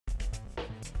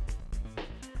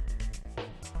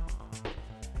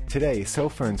Today, cell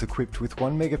phones equipped with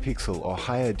 1 megapixel or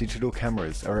higher digital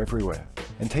cameras are everywhere,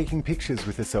 and taking pictures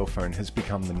with a cell phone has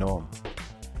become the norm.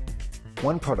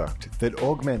 One product that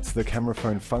augments the camera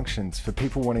phone functions for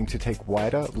people wanting to take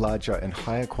wider, larger and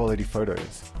higher quality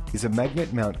photos is a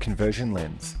magnet mount conversion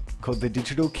lens called the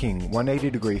Digital King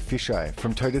 180-degree Fisheye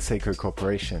from Toda Seiko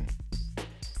Corporation.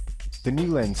 The new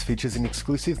lens features an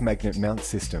exclusive magnet mount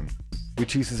system,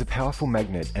 which uses a powerful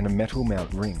magnet and a metal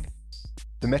mount ring.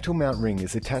 The metal mount ring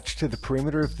is attached to the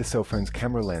perimeter of the cell phone's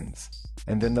camera lens,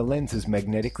 and then the lens is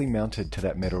magnetically mounted to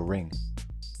that metal ring.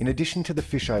 In addition to the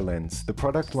fisheye lens, the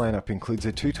product lineup includes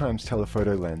a 2x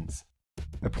telephoto lens,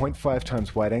 a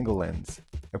 0.5x wide-angle lens,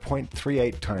 a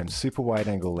 0.38x super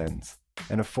wide-angle lens,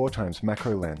 and a 4x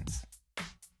macro lens.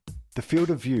 The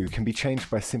field of view can be changed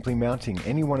by simply mounting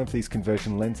any one of these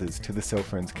conversion lenses to the cell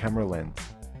phone's camera lens.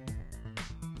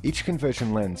 Each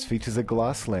conversion lens features a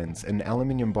glass lens and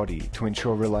aluminium body to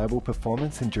ensure reliable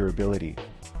performance and durability.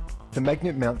 The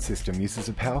magnet mount system uses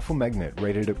a powerful magnet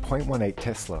rated at 0.18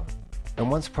 Tesla,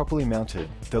 and once properly mounted,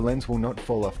 the lens will not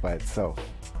fall off by itself.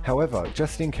 However,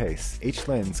 just in case, each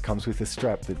lens comes with a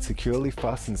strap that securely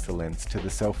fastens the lens to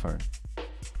the cell phone.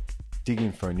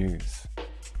 DigInfo News.